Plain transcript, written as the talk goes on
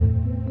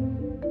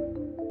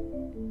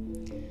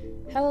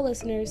Hello,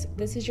 listeners.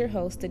 This is your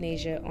host,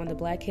 Denasia, on the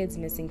Black Kids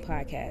Missing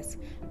podcast.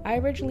 I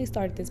originally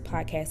started this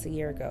podcast a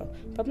year ago,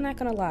 but I'm not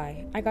going to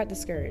lie, I got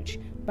discouraged.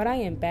 But I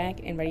am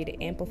back and ready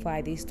to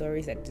amplify these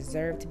stories that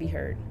deserve to be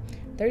heard.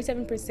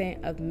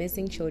 37% of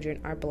missing children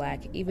are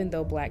Black, even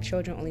though Black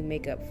children only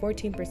make up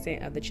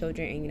 14% of the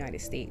children in the United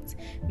States.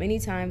 Many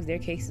times, their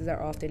cases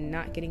are often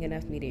not getting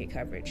enough media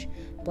coverage.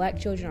 Black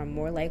children are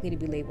more likely to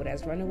be labeled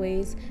as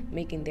runaways,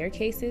 making their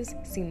cases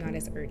seem not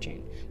as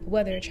urgent. But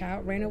whether a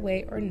child ran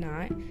away or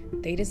not,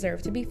 they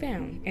deserve to be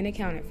found and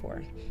accounted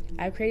for.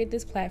 I've created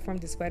this platform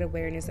to spread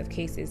awareness of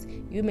cases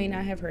you may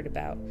not have heard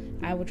about.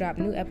 I will drop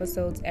new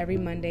episodes every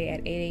Monday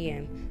at 8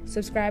 a.m.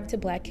 Subscribe to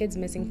Black Kids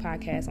Missing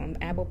Podcast on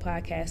Apple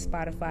Podcasts,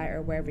 Spotify,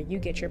 or wherever you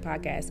get your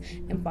podcasts,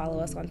 and follow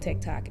us on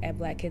TikTok at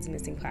Black Kids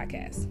Missing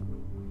Podcast.